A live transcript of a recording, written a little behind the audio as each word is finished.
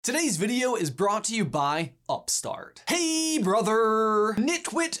Today's video is brought to you by Upstart. Hey brother!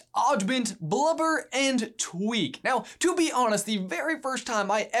 Nitwit, Oddment, Blubber, and Tweak. Now, to be honest, the very first time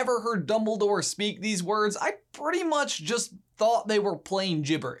I ever heard Dumbledore speak these words, I pretty much just thought they were plain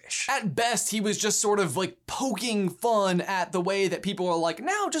gibberish. At best, he was just sort of like poking fun at the way that people are like,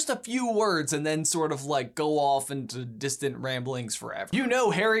 now just a few words, and then sort of like go off into distant ramblings forever. You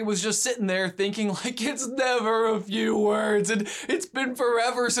know, Harry was just sitting there thinking like, it's never a few words, and it's been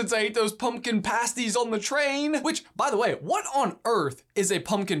forever since I ate those pumpkin pasties on the train. Which, by the way, what on earth is a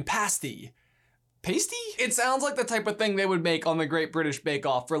pumpkin pasty? Pasty? It sounds like the type of thing they would make on the Great British Bake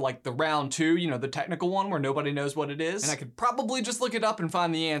Off for like the round 2, you know, the technical one where nobody knows what it is. And I could probably just look it up and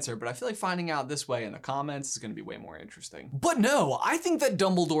find the answer, but I feel like finding out this way in the comments is gonna be way more interesting. But no, I think that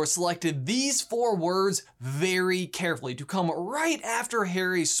Dumbledore selected these 4 words very carefully to come right after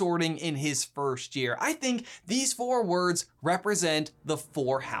Harry's sorting in his first year. I think these 4 words represent the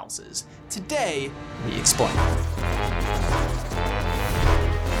 4 houses. Today, we explain.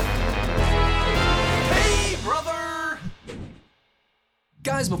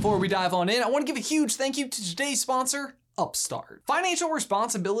 Guys, before we dive on in, I want to give a huge thank you to today's sponsor, Upstart. Financial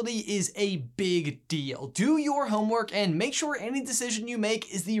responsibility is a big deal. Do your homework and make sure any decision you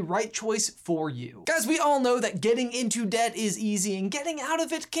make is the right choice for you. Guys, we all know that getting into debt is easy and getting out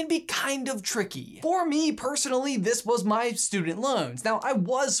of it can be kind of tricky. For me personally, this was my student loans. Now, I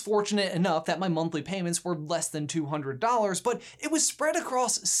was fortunate enough that my monthly payments were less than $200, but it was spread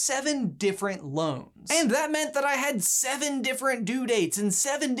across 7 different loans. And that meant that I had 7 different due dates and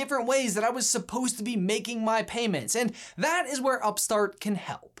 7 different ways that I was supposed to be making my payments. And that is where Upstart can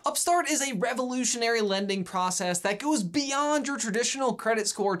help. Upstart is a revolutionary lending process that goes beyond your traditional credit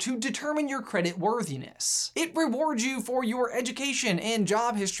score to determine your credit worthiness. It rewards you for your education and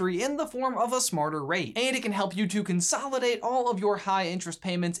job history in the form of a smarter rate, and it can help you to consolidate all of your high interest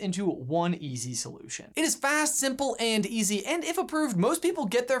payments into one easy solution. It is fast, simple, and easy, and if approved, most people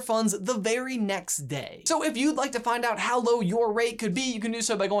get their funds the very next day. So if you'd like to find out how low your rate could be, you can do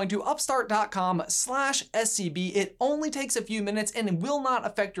so by going to upstart.com/SCB. It only takes a few minutes and will not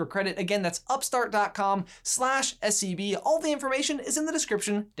affect your credit. Again, that's upstart.com/SCB. All the information is in the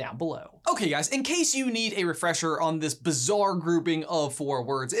description down below. Okay guys, in case you need a refresher on this bizarre grouping of 4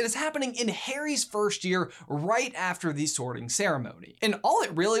 words, it is happening in Harry's first year right after the sorting ceremony. And all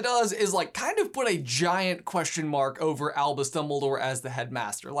it really does is like kind of put a giant question mark over Albus Dumbledore as the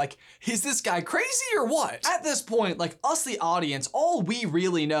headmaster. Like, is this guy crazy or what? At this point, like us the audience, all we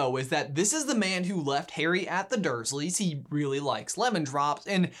really know is that this is the man who left Harry at the Dursleys. He really likes lemon drops,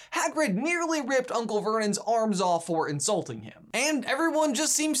 and Hagrid nearly ripped Uncle Vernon's arms off for insulting him. And everyone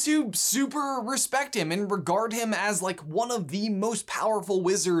just seems to super respect him and regard him as like one of the most powerful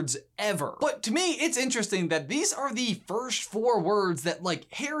wizards ever. But to me, it's interesting that these are the first 4 words that like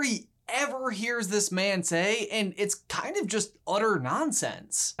Harry ever hears this man say, and it's kind of just utter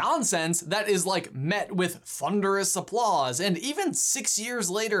nonsense. Nonsense that is like met with thunderous applause, and even 6 years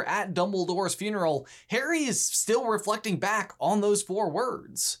later at Dumbledore's funeral, Harry is still reflecting back on those 4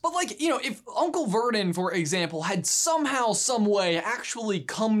 words. But like, you know, if Uncle Vernon, for example, had somehow, some way actually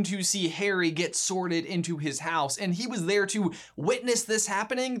come to see Harry get sorted into his house, and he was there to witness this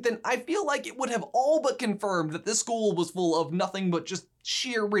happening, then I feel like it would have all but confirmed that this school was full of nothing but just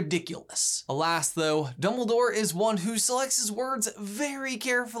sheer ridiculous. Alas though, Dumbledore is one who selects his words very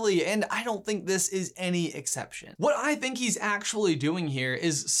carefully, and I don't think this is any exception. What I think he's actually doing here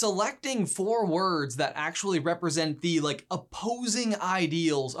is selecting 4 words that actually represent the like opposing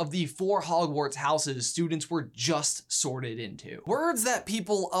ideals of the 4 Hogwarts houses students were just sorted into. Words that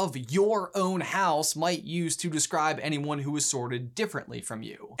people of your own house might use to describe anyone who is sorted differently from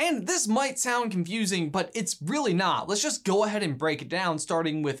you. And this might sound confusing, but it's really not. Let's just go ahead and break it down,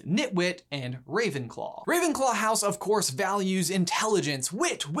 starting with Nitwit and Ravenclaw. Ravenclaw House, of course, values intelligence,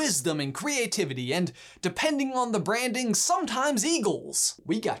 wit, wisdom, and creativity, and depending on the branding, sometimes eagles.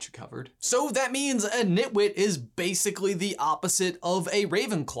 We got you covered. So that means a Nitwit is basically the opposite of a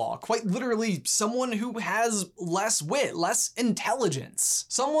Ravenclaw. Quite literally, someone who has less wit, less intelligence.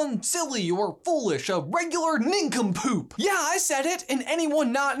 Someone silly or foolish, a regular nincompoop. Yeah, I said it, and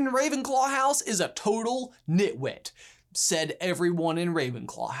anyone not in Ravenclaw House is a total nitwit. Said everyone in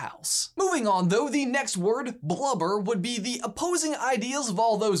Ravenclaw House. Moving on though, the next word, blubber, would be the opposing ideals of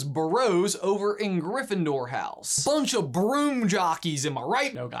all those bros over in Gryffindor House. Bunch of broom jockeys, am I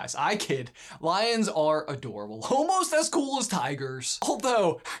right? No guys, I kid. Lions are adorable, almost as cool as tigers.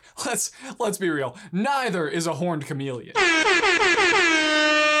 Although, let's be real, neither is a horned chameleon.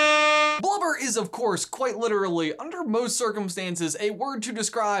 Blubber Blubber is, of course, quite literally, under most circumstances, a word to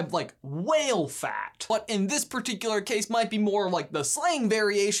describe, like, whale fat. But in this particular case might be more like the slang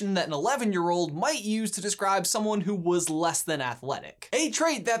variation that an 11-year-old might use to describe someone who was less than athletic. A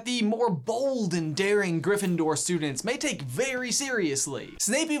trait that the more bold and daring Gryffindor students may take very seriously.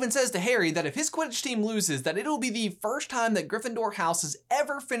 Snape even says to Harry that if his Quidditch team loses, that it'll be the first time that Gryffindor House has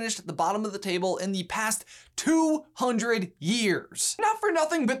ever finished at the bottom of the table in the past 200 years. Not for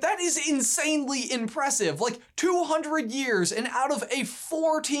nothing, but that is insanely impressive. Like 200 years, and out of a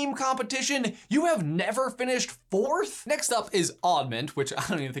 4-team competition, you have never finished 4th? Next up is Oddment, which I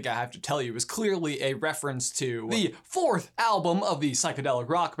don't even think I have to tell you is clearly a reference to the 4th album of the psychedelic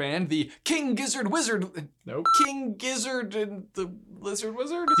rock band, the King Gizzard Wizard. Nope. King Gizzard and the Lizard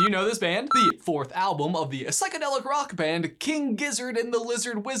Wizard? Do you know this band? The 4th album of the psychedelic rock band King Gizzard and the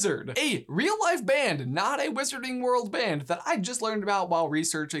Lizard Wizard. A real-life band, not a Wizarding World band, that I just learned about while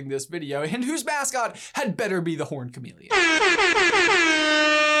researching this video, and whose mascot had better be the Horned Chameleon.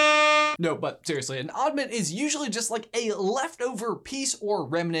 No, but seriously, an oddment is usually just like a leftover piece or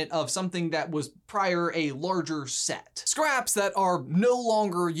remnant of something that was prior a larger set. Scraps that are no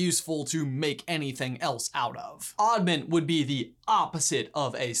longer useful to make anything else out of. Oddment would be the opposite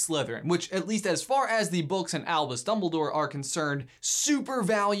of a Slytherin, which, at least as far as the books and Albus Dumbledore are concerned, super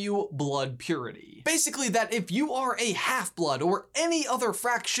value blood purity. Basically that if you are a half-blood or any other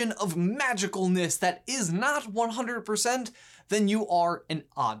fraction of magicalness that is not 100%, then you are an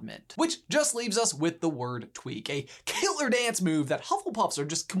oddment. Which just leaves us with the word tweak, a killer dance move that Hufflepuffs are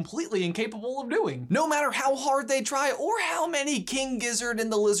just completely incapable of doing, no matter how hard they try or how many King Gizzard and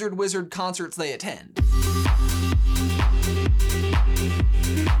the Lizard Wizard concerts they attend.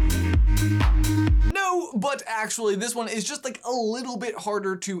 No, but actually this one is just like a little bit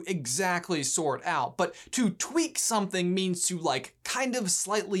harder to exactly sort out, but to tweak something means to like kind of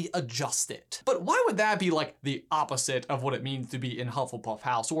slightly adjust it. But why would that be like the opposite of what it means to be in Hufflepuff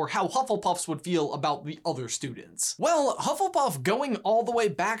House, or how Hufflepuffs would feel about the other students? Well, Hufflepuff, going all the way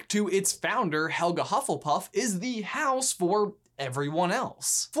back to its founder, Helga Hufflepuff, is the house for everyone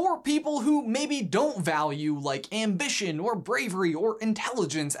else. For people who maybe don't value like ambition or bravery or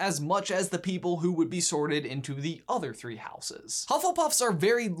intelligence as much as the people who would be sorted into the other 3 houses. Hufflepuffs are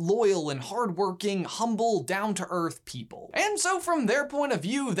very loyal and hardworking, humble, down-to-earth people. And so from their point of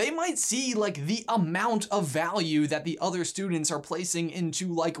view, they might see like the amount of value that the other students are placing into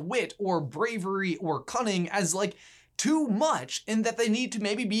like wit or bravery or cunning as like too much, and that they need to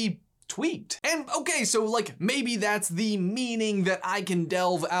maybe be tweaked. And okay, so like maybe that's the meaning that I can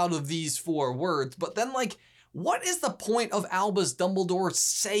delve out of these 4 words, but then like, what is the point of Albus Dumbledore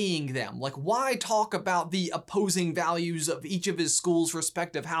saying them? Like, why talk about the opposing values of each of his school's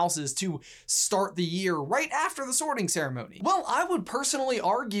respective houses to start the year right after the sorting ceremony? Well, I would personally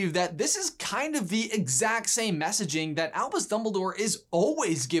argue that this is kind of the exact same messaging that Albus Dumbledore is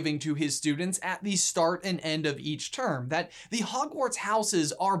always giving to his students at the start and end of each term, that the Hogwarts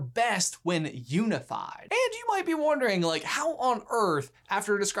houses are best when unified. And you might be wondering, like, how on earth,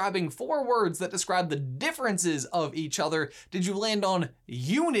 after describing 4 words that describe the difference of each other, did you land on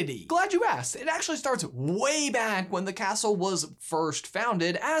unity? Glad you asked. It actually starts way back when the castle was first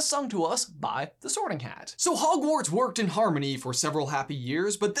founded, as sung to us by the Sorting Hat. So Hogwarts worked in harmony for several happy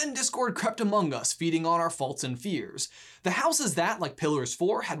years, but then discord crept among us, feeding on our faults and fears. The houses that, like Pillars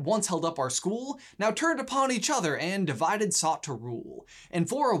 4, had once held up our school, now turned upon each other and divided sought to rule. And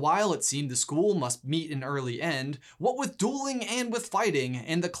for a while it seemed the school must meet an early end, what with dueling and with fighting,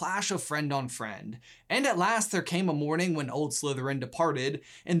 and the clash of friend on friend. And at last there came a morning when old Slytherin departed,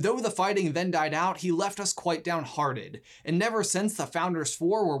 and though the fighting then died out, he left us quite downhearted. And never since the Founders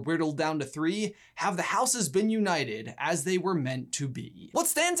 4 were whittled down to 3, have the houses been united as they were meant to be. What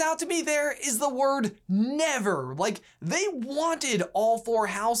stands out to me there is the word never. Like, they wanted all 4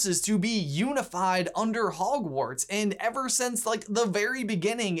 houses to be unified under Hogwarts, and ever since like the very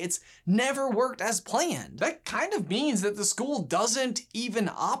beginning, it's never worked as planned. That kind of means that the school doesn't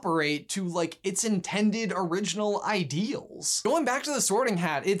even operate to like its intended original ideals. Going back to the Sorting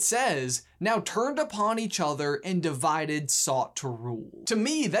Hat, it says, now turned upon each other and divided sought to rule. To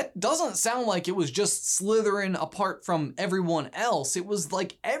me, that doesn't sound like it was just Slytherin apart from everyone else. It was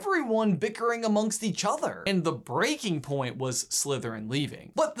like everyone bickering amongst each other. And the breaking point was Slytherin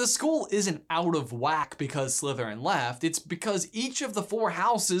leaving. But the school isn't out of whack because Slytherin left. It's because each of the 4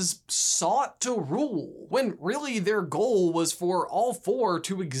 houses sought to rule, when really their goal was for all 4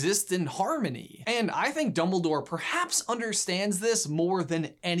 to exist in harmony. And I think Dumbledore perhaps understands this more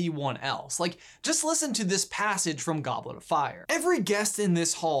than anyone else. house. Like, just listen to this passage from Goblet of Fire. Every guest in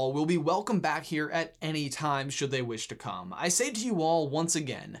this hall will be welcome back here at any time should they wish to come. I say to you all once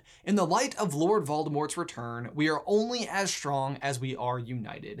again, in the light of Lord Voldemort's return, we are only as strong as we are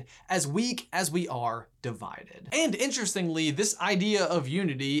united, as weak as we are divided. And interestingly, this idea of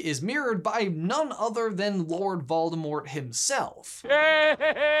unity is mirrored by none other than Lord Voldemort himself.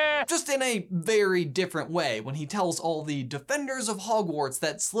 Just in a very different way when he tells all the defenders of Hogwarts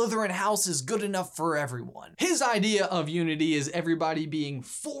that Slytherin House is good enough for everyone. His idea of unity is everybody being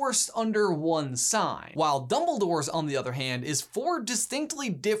forced under one sign, while Dumbledore's, on the other hand, is four distinctly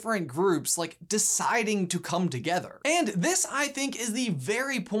different groups like deciding to come together. And this, I think, is the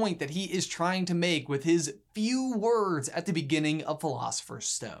very point that he is trying to make with his few words at the beginning of Philosopher's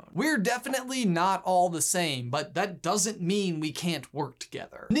Stone. We're definitely not all the same, but that doesn't mean we can't work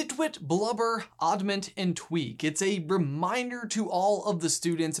together. Nitwit, Blubber, Oddment, and Tweak. It's a reminder to all of the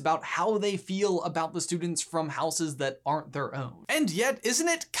students about how they feel about the students from houses that aren't their own. And yet, isn't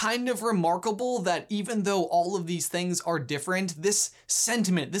it kind of remarkable that even though all of these things are different, this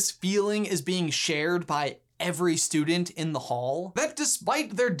sentiment, this feeling is being shared by every student in the hall? That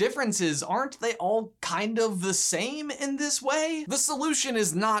despite their differences, aren't they all kind of the same in this way? The solution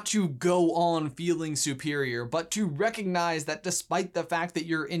is not to go on feeling superior, but to recognize that despite the fact that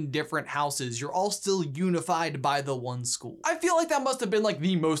you're in different houses, you're all still unified by the one school. I feel like that must have been like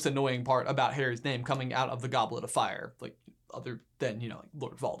the most annoying part about Harry's name coming out of the Goblet of Fire, like other than, you know, like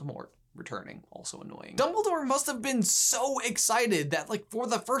Lord Voldemort returning, also annoying. Dumbledore must have been so excited that, like, for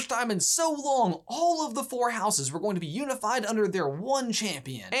the first time in so long, all of the four houses were going to be unified under their one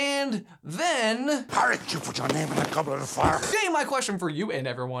champion. And then... How did you put your name in the Goblet of Fire? Today, my question for you and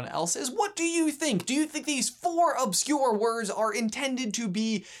everyone else is, what do you think? Do you think these four obscure words are intended to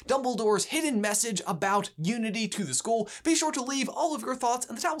be Dumbledore's hidden message about unity to the school? Be sure to leave all of your thoughts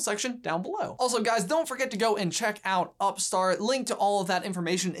in the towel section down below. Also, guys, don't forget to go and check out Upstart. Link to all of that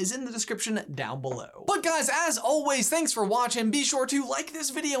information is in the description down below. But guys, as always, thanks for watching. Be sure to like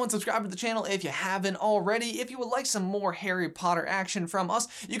this video and subscribe to the channel if you haven't already. If you would like some more Harry Potter action from us,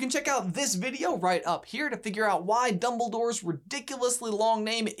 you can check out this video right up here to figure out why Dumbledore's ridiculously long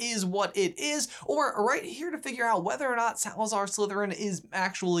name is what it is, or right here to figure out whether or not Salazar Slytherin is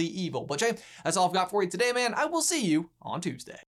actually evil. But Jay, that's all I've got for you today, man. I will see you on Tuesday.